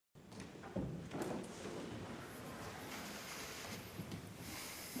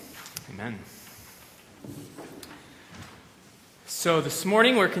Amen. So this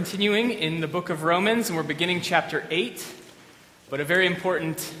morning we're continuing in the book of Romans, and we're beginning chapter 8. But a very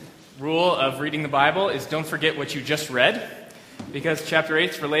important rule of reading the Bible is don't forget what you just read, because chapter 8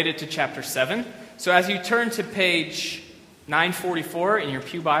 is related to chapter 7. So as you turn to page 944 in your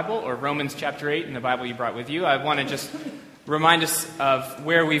pew Bible, or Romans chapter 8 in the Bible you brought with you, I want to just remind us of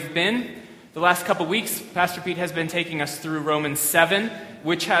where we've been. The last couple weeks, Pastor Pete has been taking us through Romans 7,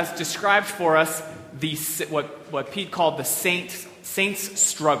 which has described for us what Pete called the saint's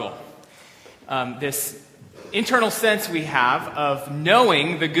struggle. This internal sense we have of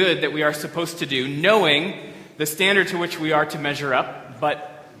knowing the good that we are supposed to do, knowing the standard to which we are to measure up,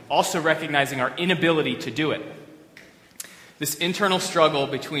 but also recognizing our inability to do it. This internal struggle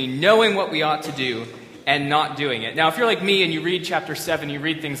between knowing what we ought to do and not doing it. Now, if you're like me and you read chapter 7, you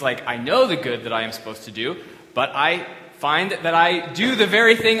read things like, I know the good that I am supposed to do, but I find that I do the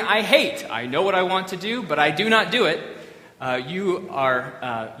very thing I hate. I know what I want to do, but I do not do it. You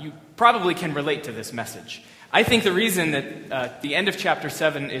probably can relate to this message. I think the reason that the end of chapter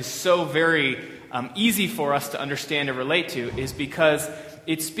 7 is so very easy for us to understand and relate to is because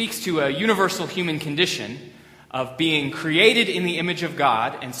it speaks to a universal human condition of being created in the image of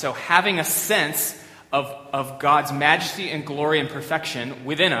God, and so having a sense of God's majesty and glory and perfection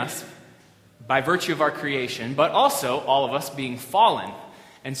within us by virtue of our creation, but also all of us being fallen,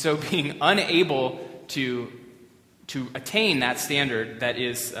 and so being unable to attain that standard that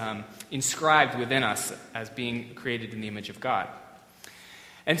is inscribed within us as being created in the image of God.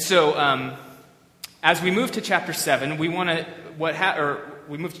 And so, as we move to chapter 7, we move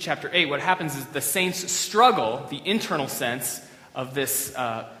to chapter 8. What happens is the saints struggle, the internal sense of this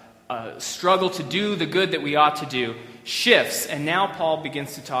struggle to do the good that we ought to do, shifts, and now Paul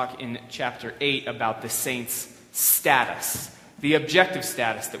begins to talk in chapter 8 about the saints' status, the objective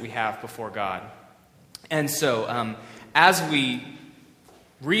status that we have before God. And so, as we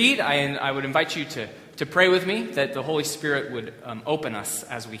read, I would invite you to pray with me that the Holy Spirit would open us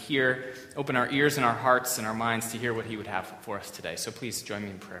as we hear, open our ears and our hearts and our minds to hear what He would have for us today. So please join me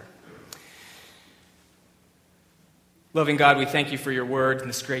in prayer. Loving God, we thank You for Your word and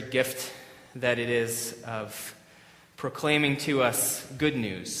this great gift that it is of proclaiming to us good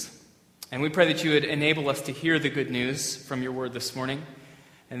news. And we pray that You would enable us to hear the good news from Your word this morning,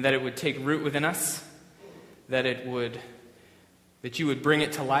 and that it would take root within us, that You would bring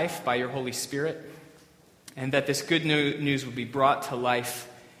it to life by Your Holy Spirit, and that this good news would be brought to life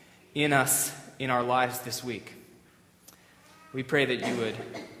in us, in our lives this week. We pray that You would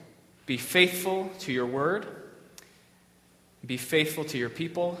be faithful to Your word, be faithful to Your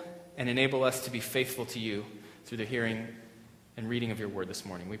people, and enable us to be faithful to You through the hearing and reading of Your word this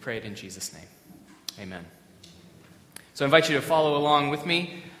morning. We pray it in Jesus' name. Amen. So I invite you to follow along with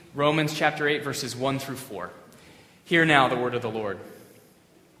me, Romans chapter 8, verses 1 through 4. Hear now the word of the Lord.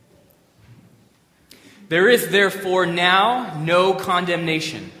 There is therefore now no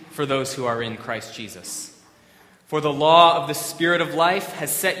condemnation for those who are in Christ Jesus. For the law of the Spirit of life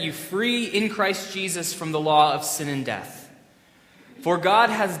has set you free in Christ Jesus from the law of sin and death. For God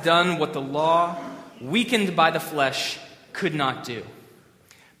has done what the law, weakened by the flesh, could not do.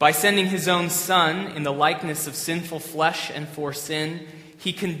 By sending His own Son in the likeness of sinful flesh and for sin,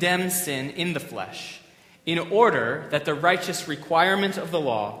 He condemned sin in the flesh, in order that the righteous requirement of the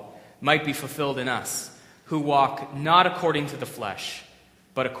law might be fulfilled in us, who walk not according to the flesh,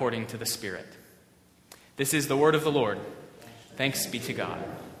 but according to the Spirit. This is the word of the Lord. Thanks be to God.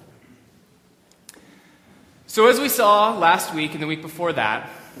 So as we saw last week and the week before that,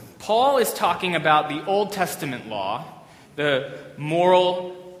 Paul is talking about the Old Testament law, the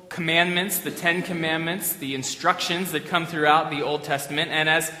moral commandments, the 10 Commandments, the instructions that come throughout the Old Testament. And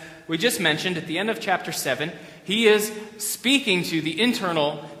as we just mentioned, at the end of chapter 7, he is speaking to the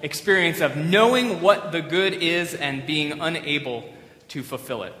internal experience of knowing what the good is and being unable to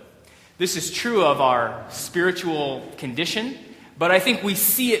fulfill it. This is true of our spiritual condition, but I think we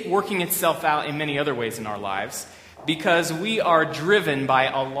see it working itself out in many other ways in our lives, because we are driven by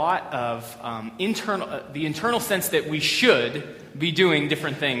a lot of the internal sense that we should be doing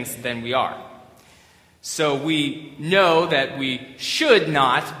different things than we are. So we know that we should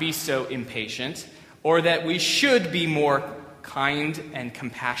not be so impatient, or that we should be more kind and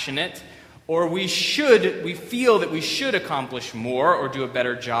compassionate, or we feel that we should accomplish more or do a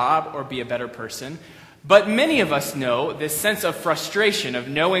better job or be a better person. But many of us know this sense of frustration of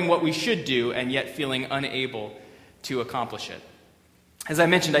knowing what we should do and yet feeling unable to accomplish it. As I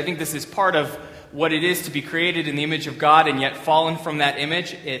mentioned, I think this is part of what it is to be created in the image of God and yet fallen from that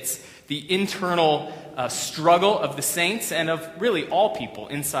image. It's the internal struggle of the saints and of really all people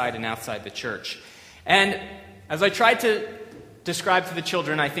inside and outside the church. And as I tried to describe to the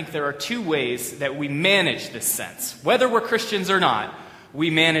children, I think there are two ways that we manage this sense. Whether we're Christians or not, we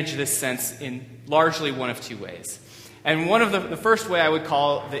manage this sense in largely one of two ways. And one of the first way I would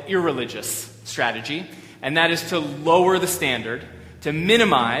call the irreligious strategy, and that is to lower the standard, to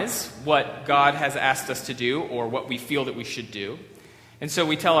minimize what God has asked us to do or what we feel that we should do. And so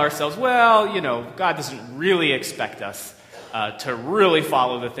we tell ourselves, well, God doesn't really expect us to really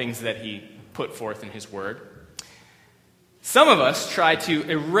follow the things that He put forth in His Word. Some of us try to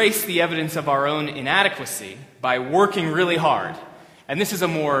erase the evidence of our own inadequacy by working really hard. And this is a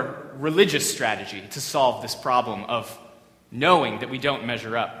more religious strategy to solve this problem of knowing that we don't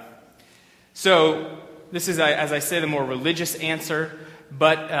measure up. So this is, as I say, the more religious answer.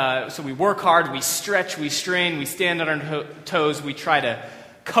 But so we work hard, we stretch, we strain, we stand on our toes, we try to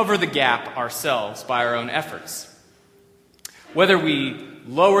cover the gap ourselves by our own efforts. Whether we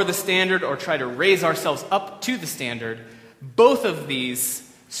lower the standard or try to raise ourselves up to the standard, both of these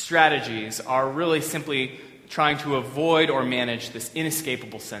strategies are really simply trying to avoid or manage this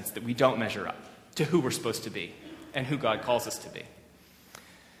inescapable sense that we don't measure up to who we're supposed to be and who God calls us to be.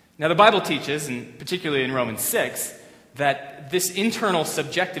 Now, the Bible teaches, and particularly in Romans 6, that this internal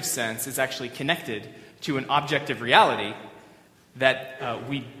subjective sense is actually connected to an objective reality that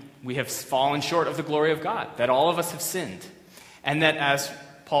we have fallen short of the glory of God, that all of us have sinned, and that, as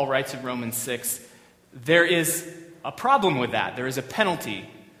Paul writes in Romans 6, there is a problem with that. There is a penalty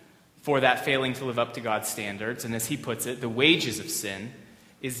for that failing to live up to God's standards, and as he puts it, the wages of sin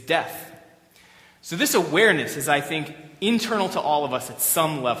is death. So this awareness is, I think, internal to all of us at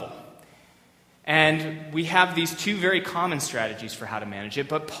some level. And we have these two very common strategies for how to manage it.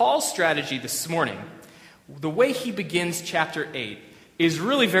 But Paul's strategy this morning, the way he begins chapter 8, is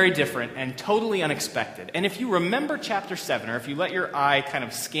really very different and totally unexpected. And if you remember chapter 7, or if you let your eye kind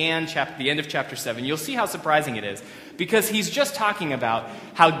of scan the end of chapter 7, you'll see how surprising it is. Because he's just talking about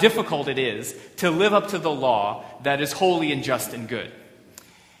how difficult it is to live up to the law that is holy and just and good.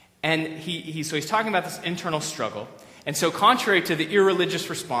 And so he's talking about this internal struggle. And so contrary to the irreligious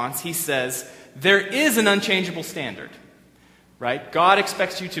response, he says, there is an unchangeable standard, right? God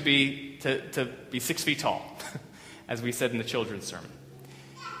expects you to be 6 feet tall, as we said in the children's sermon.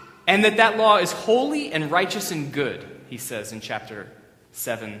 And that law is holy and righteous and good, he says in chapter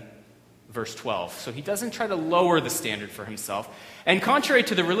 7, verse 12. So he doesn't try to lower the standard for himself. And contrary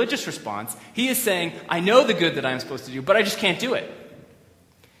to the religious response, he is saying, I know the good that I'm supposed to do, but I just can't do it.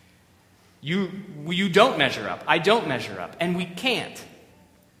 You don't measure up. I don't measure up. And we can't.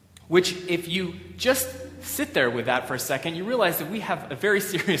 Which, if you just sit there with that for a second, you realize that we have a very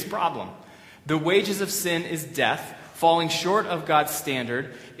serious problem. The wages of sin is death. Falling short of God's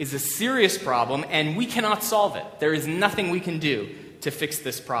standard is a serious problem, and we cannot solve it. There is nothing we can do to fix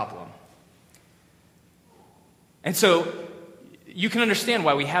this problem. And so, you can understand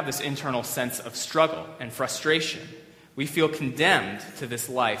why we have this internal sense of struggle and frustration. We feel condemned to this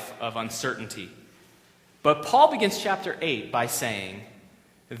life of uncertainty. But Paul begins chapter 8 by saying,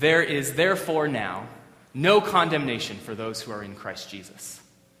 there is therefore now no condemnation for those who are in Christ Jesus.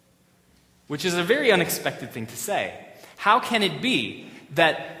 Which is a very unexpected thing to say. How can it be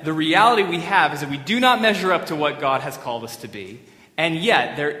that the reality we have is that we do not measure up to what God has called us to be, and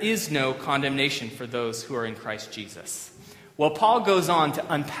yet there is no condemnation for those who are in Christ Jesus? Well, Paul goes on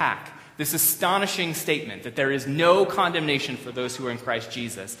to unpack this astonishing statement that there is no condemnation for those who are in Christ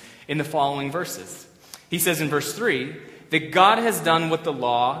Jesus in the following verses. He says in verse 3, that God has done what the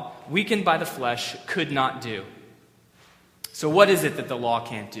law, weakened by the flesh, could not do. So what is it that the law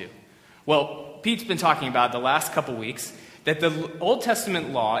can't do? Well, Pete's been talking about the last couple weeks that the Old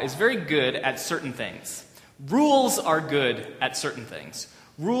Testament law is very good at certain things. Rules are good at certain things.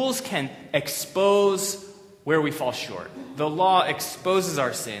 Rules can expose where we fall short. The law exposes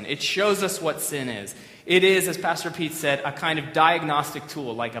our sin. It shows us what sin is. It is, as Pastor Pete said, a kind of diagnostic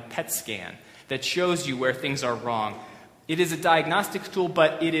tool, like a PET scan, that shows you where things are wrong. It is a diagnostic tool,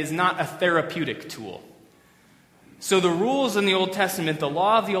 but it is not a therapeutic tool. So the rules in the Old Testament, the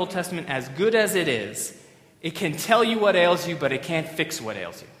law of the Old Testament, as good as it is, it can tell you what ails you, but it can't fix what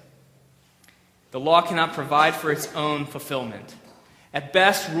ails you. The law cannot provide for its own fulfillment. At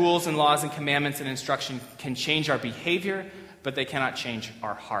best, rules and laws and commandments and instruction can change our behavior, but they cannot change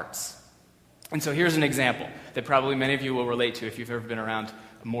our hearts. And so here's an example that probably many of you will relate to if you've ever been around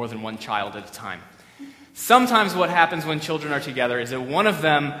more than one child at a time. Sometimes what happens when children are together is that one of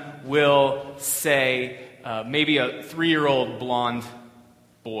them will say, maybe a 3-year-old blonde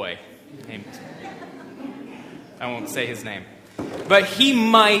boy named, I won't say his name, but he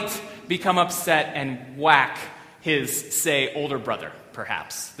might become upset and whack his, say, older brother,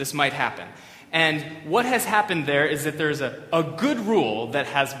 perhaps. This might happen. And what has happened there is that there's a good rule that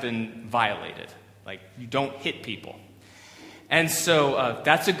has been violated. Like, you don't hit people. And so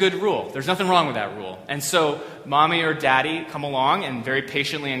that's a good rule. There's nothing wrong with that rule. And so mommy or daddy come along and very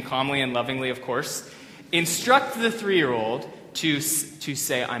patiently and calmly and lovingly, of course, instruct the 3-year-old to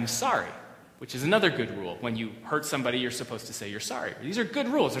say, I'm sorry, which is another good rule. When you hurt somebody, you're supposed to say you're sorry. These are good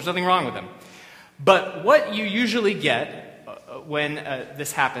rules. There's nothing wrong with them. But what you usually get when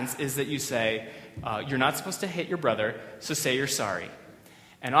this happens is that you say, you're not supposed to hit your brother, so say you're sorry.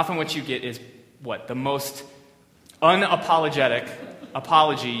 And often what you get is, what, the most unapologetic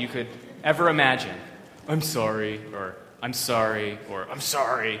apology you could ever imagine. I'm sorry, or I'm sorry, or I'm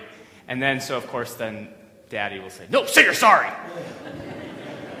sorry. And then, so of course, then daddy will say, no, say you're sorry.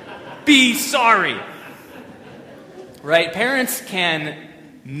 Be sorry. Right? Parents can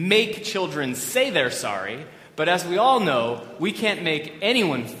make children say they're sorry, but as we all know, we can't make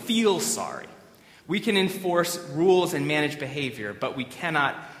anyone feel sorry. We can enforce rules and manage behavior, but we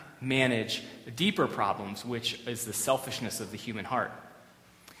cannot manage deeper problems, which is the selfishness of the human heart.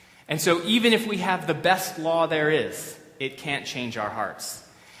 And so even if we have the best law there is, it can't change our hearts.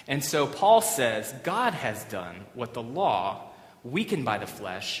 And so Paul says God has done what the law, weakened by the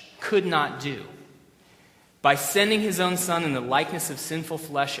flesh, could not do. By sending his own Son in the likeness of sinful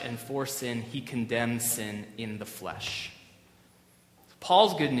flesh and for sin, he condemned sin in the flesh.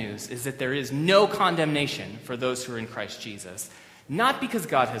 Paul's good news is that there is no condemnation for those who are in Christ Jesus, not because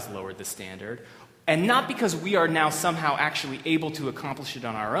God has lowered the standard, and not because we are now somehow actually able to accomplish it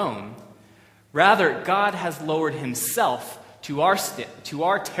on our own. Rather, God has lowered himself to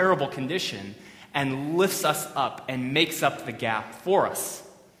our terrible condition and lifts us up and makes up the gap for us.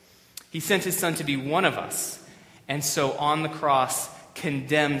 He sent his Son to be one of us, and so on the cross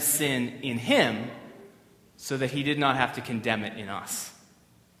condemned sin in him so that he did not have to condemn it in us.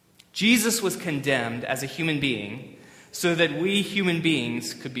 Jesus was condemned as a human being so that we human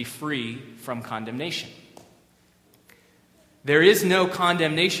beings could be free from condemnation. There is no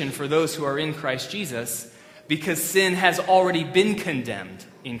condemnation for those who are in Christ Jesus because sin has already been condemned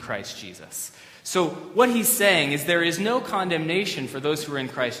in Christ Jesus. So what he's saying is there is no condemnation for those who are in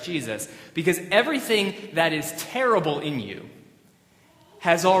Christ Jesus because everything that is terrible in you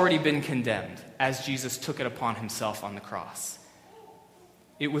has already been condemned as Jesus took it upon himself on the cross.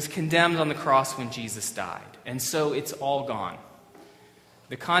 It was condemned on the cross when Jesus died, and so it's all gone.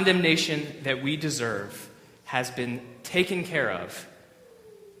 The condemnation that we deserve has been taken care of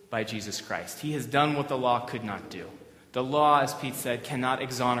by Jesus Christ. He has done what the law could not do. The law, as Pete said, cannot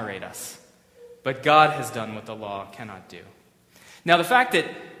exonerate us. But God has done what the law cannot do. Now, the fact that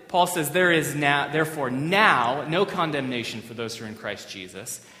Paul says there is therefore now no condemnation for those who are in Christ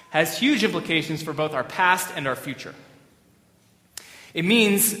Jesus has huge implications for both our past and our future. It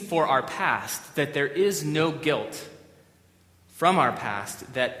means for our past that there is no guilt from our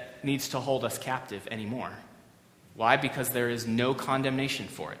past that needs to hold us captive anymore. Why? Because there is no condemnation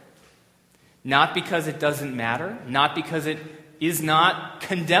for it. Not because it doesn't matter, not because it is not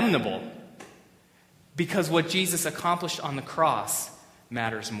condemnable, because what Jesus accomplished on the cross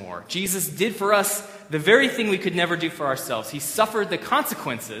matters more. Jesus did for us the very thing we could never do for ourselves. He suffered the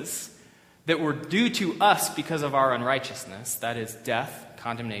consequences that were due to us because of our unrighteousness, that is death,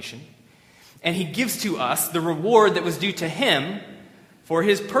 condemnation. And he gives to us the reward that was due to him for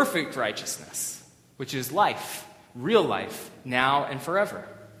his perfect righteousness, which is life, real life, now and forever.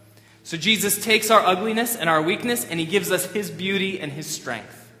 So Jesus takes our ugliness and our weakness, and he gives us his beauty and his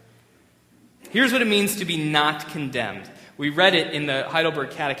strength. Here's what it means to be not condemned. We read it in the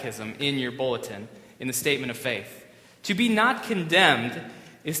Heidelberg Catechism in your bulletin, in the Statement of Faith. To be not condemned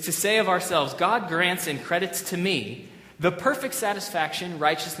is to say of ourselves, God grants and credits to me the perfect satisfaction,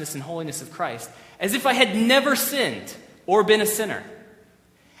 righteousness, and holiness of Christ, as if I had never sinned or been a sinner.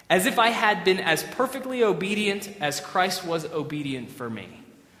 As if I had been as perfectly obedient as Christ was obedient for me.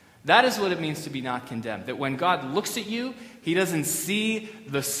 That is what it means to be not condemned. That when God looks at you, he doesn't see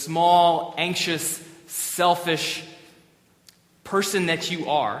the small, anxious, selfish person that you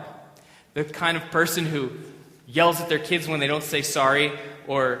are. The kind of person who yells at their kids when they don't say sorry,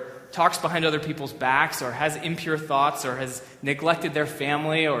 or talks behind other people's backs, or has impure thoughts, or has neglected their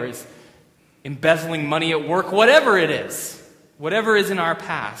family, or is embezzling money at work, whatever it is. Whatever is in our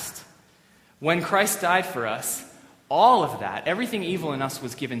past. When Christ died for us, all of that, everything evil in us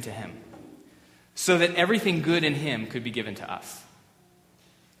was given to him, so that everything good in him could be given to us.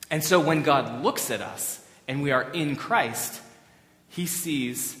 And so when God looks at us and we are in Christ, he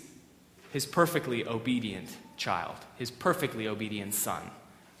sees his perfectly obedient child, his perfectly obedient Son,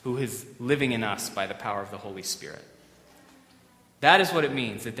 who is living in us by the power of the Holy Spirit. That is what it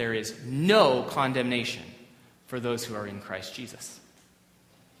means that there is no condemnation for those who are in Christ Jesus.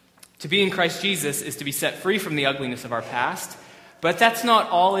 To be in Christ Jesus is to be set free from the ugliness of our past, but that's not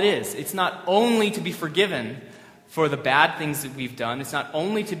all it is. It's not only to be forgiven for the bad things that we've done. It's not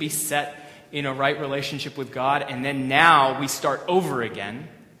only to be set in a right relationship with God, and then now we start over again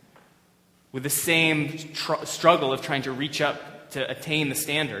with the same struggle of trying to reach up to attain the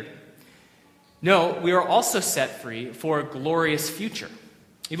standard. No, we are also set free for a glorious future.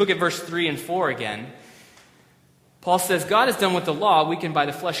 You look at verse 3 and 4 again. Paul says, God has done what the law, weakened by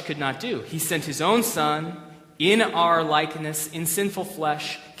the flesh, could not do. He sent his own Son in our likeness, in sinful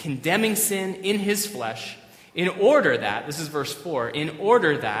flesh, condemning sin in his flesh, in order that, this is verse 4, in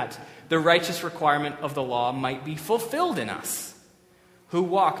order that the righteous requirement of the law might be fulfilled in us, who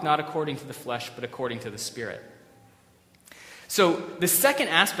walk not according to the flesh, but according to the Spirit. So the second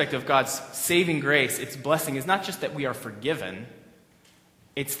aspect of God's saving grace, its blessing, is not just that we are forgiven,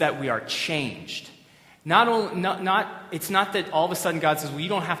 it's that we are changed. It's not that all of a sudden God says, well, you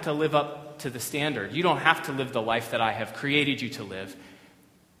don't have to live up to the standard. You don't have to live the life that I have created you to live.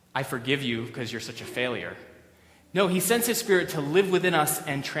 I forgive you because you're such a failure. No, he sends his Spirit to live within us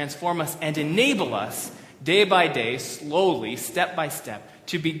and transform us and enable us day by day, slowly, step by step,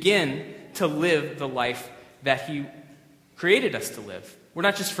 to begin to live the life that he created us to live. We're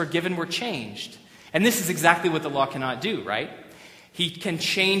not just forgiven, we're changed. And this is exactly what the law cannot do, right? He can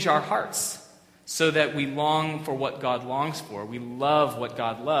change our hearts so that we long for what God longs for. We love what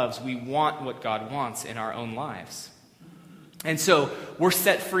God loves. We want what God wants in our own lives. And so we're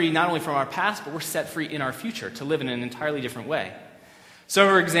set free not only from our past, but we're set free in our future to live in an entirely different way. So,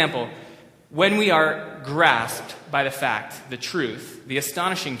 for example, when we are grasped by the fact, the truth, the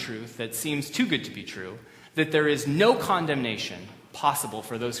astonishing truth that seems too good to be true, that there is no condemnation possible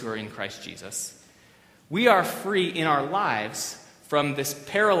for those who are in Christ Jesus, we are free in our lives from this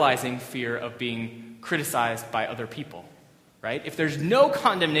paralyzing fear of being criticized by other people, right? If there's no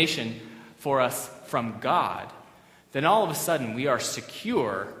condemnation for us from God, then all of a sudden we are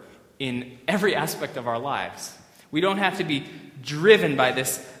secure in every aspect of our lives. We don't have to be driven by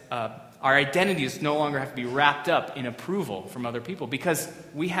this. Our identities no longer have to be wrapped up in approval from other people because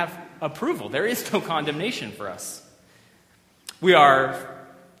we have approval. There is no condemnation for us. We are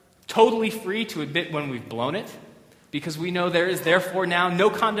totally free to admit when we've blown it because we know there is therefore now no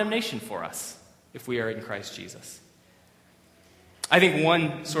condemnation for us if we are in Christ Jesus. I think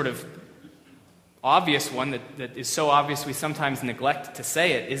one sort of obvious one that is so obvious we sometimes neglect to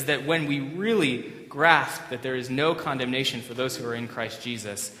say it is that when we really grasp that there is no condemnation for those who are in Christ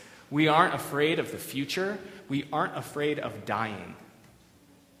Jesus, we aren't afraid of the future. We aren't afraid of dying.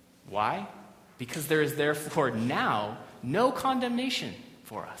 Why? Because there is therefore now no condemnation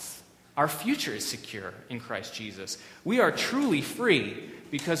for us. Our future is secure in Christ Jesus. We are truly free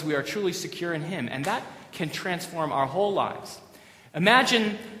because we are truly secure in him, and that can transform our whole lives.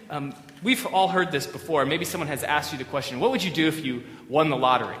 Imagine, we've all heard this before. Maybe someone has asked you the question, what would you do if you won the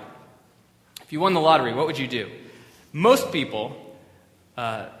lottery? If you won the lottery, what would you do? Most people,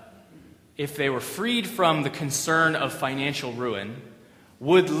 if they were freed from the concern of financial ruin,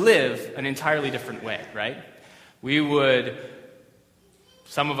 would live an entirely different way, right?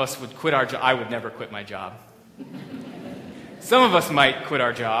 Some of us would quit our job. I would never quit my job. Some of us might quit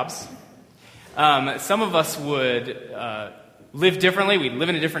our jobs. Some of us would live differently. We'd live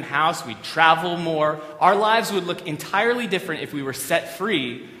in a different house. We'd travel more. Our lives would look entirely different if we were set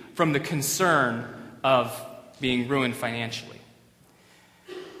free from the concern of being ruined financially.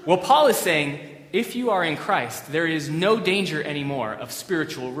 Well, Paul is saying, if you are in Christ, there is no danger anymore of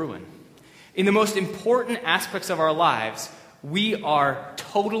spiritual ruin. In the most important aspects of our lives, we are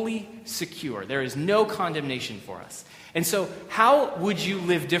totally secure. There is no condemnation for us. And so, how would you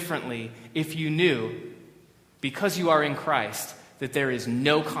live differently if you knew, because you are in Christ, that there is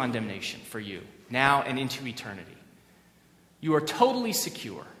no condemnation for you, now and into eternity? You are totally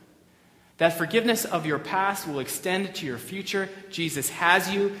secure. That forgiveness of your past will extend to your future. Jesus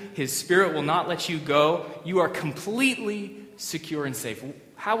has you. His Spirit will not let you go. You are completely secure and safe.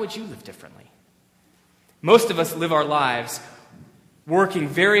 How would you live differently? Most of us live our lives working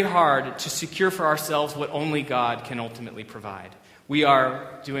very hard to secure for ourselves what only God can ultimately provide. We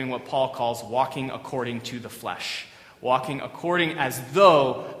are doing what Paul calls walking according to the flesh. Walking according as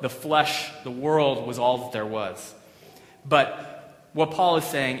though the flesh, the world, was all that there was. But what Paul is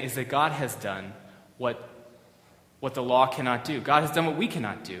saying is that God has done what the law cannot do. God has done what we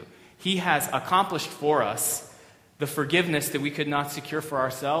cannot do. He has accomplished for us the forgiveness that we could not secure for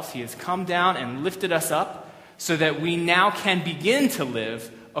ourselves. He has come down and lifted us up so that we now can begin to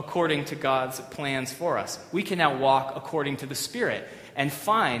live according to God's plans for us. We can now walk according to the Spirit and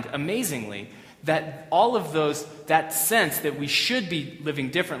find, amazingly, that all of that sense that we should be living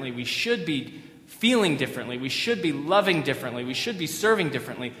differently, we should be feeling differently, we should be loving differently, we should be serving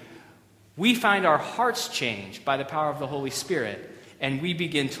differently, we find our hearts change by the power of the Holy Spirit, and we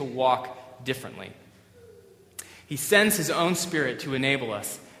begin to walk differently. He sends his own Spirit to enable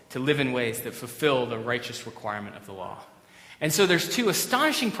us to live in ways that fulfill the righteous requirement of the law. And so there's three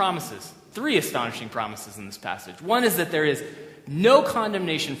astonishing promises in this passage. One is that there is no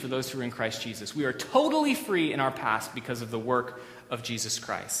condemnation for those who are in Christ Jesus. We are totally free in our past because of the work of Jesus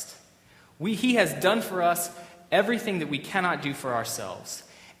Christ. He has done for us everything that we cannot do for ourselves.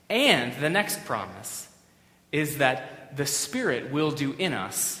 And the next promise is that the Spirit will do in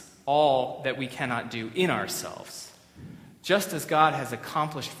us all that we cannot do in ourselves. Just as God has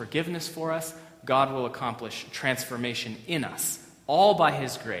accomplished forgiveness for us, God will accomplish transformation in us, all by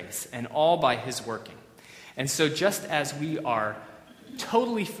his grace and all by his working. And so just as we are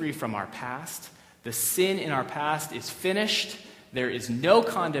totally free from our past, the sin in our past is finished, there is no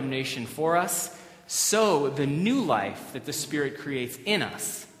condemnation for us, so the new life that the Spirit creates in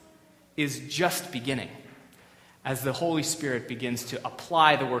us is just beginning as the Holy Spirit begins to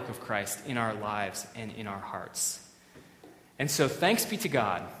apply the work of Christ in our lives and in our hearts. And so thanks be to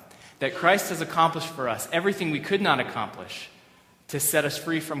God that Christ has accomplished for us everything we could not accomplish to set us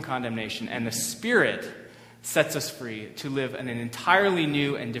free from condemnation, and the Spirit sets us free to live in an entirely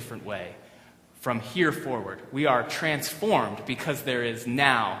new and different way from here forward. We are transformed because there is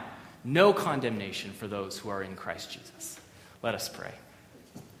now no condemnation for those who are in Christ Jesus. Let us pray.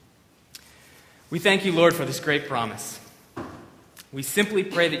 We thank you, Lord, for this great promise. We simply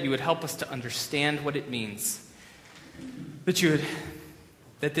pray that you would help us to understand what it means,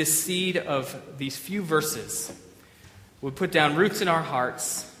 that this seed of these few verses would put down roots in our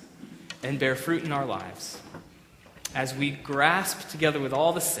hearts and bear fruit in our lives as we grasp together with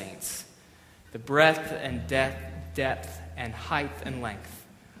all the saints the breadth and depth and height and length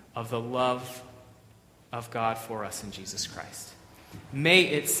of the love of God for us in Jesus Christ. May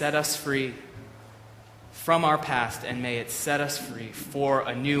it set us free from our past, and may it set us free for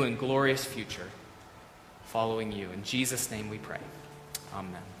a new and glorious future following you. In Jesus' name we pray.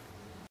 Amen.